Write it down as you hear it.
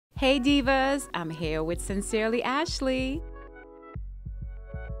Hey Divas, I'm here with Sincerely Ashley.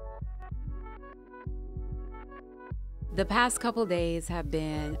 The past couple days have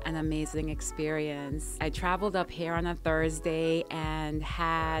been an amazing experience. I traveled up here on a Thursday and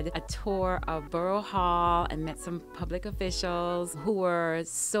had a tour of Borough Hall and met some public officials who were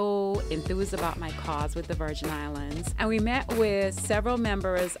so enthused about my cause with the Virgin Islands. And we met with several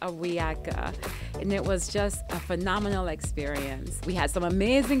members of WIACA, and it was just a phenomenal experience. We had some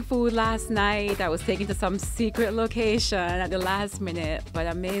amazing food last night. I was taken to some secret location at the last minute, but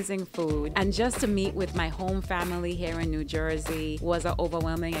amazing food. And just to meet with my home family here in New Jersey was an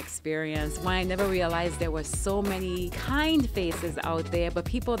overwhelming experience. When I never realized there were so many kind faces out there, but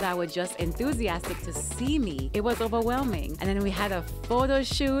people that were just enthusiastic to see me. It was overwhelming. And then we had a photo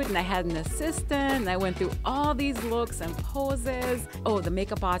shoot and I had an assistant and I went through all these looks and poses. Oh, the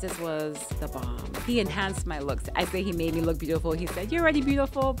makeup artist was the bomb. He enhanced my looks. I say he made me look beautiful. He said, "You're already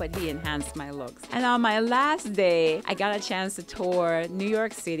beautiful," but he enhanced my looks. And on my last day, I got a chance to tour New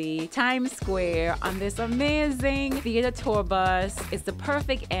York City, Times Square on this amazing theater tour bus. It's the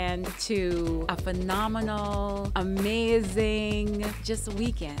perfect end to a phenomenal, amazing, just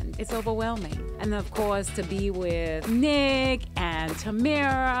weekend. It's overwhelming. And of course, to be with Nick and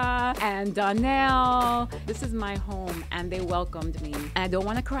Tamara and Donnell. This is my home and they welcomed me. And I don't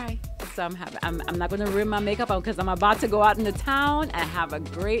want to cry. So I'm not going to ruin my makeup on because I'm about to go out into town and have a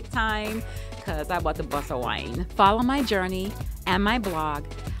great time because I'm about to bust a wine. Follow my journey and my blog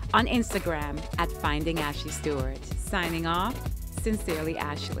on Instagram at Finding Ashley Stewart. Signing off, Sincerely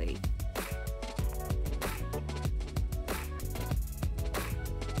Ashley.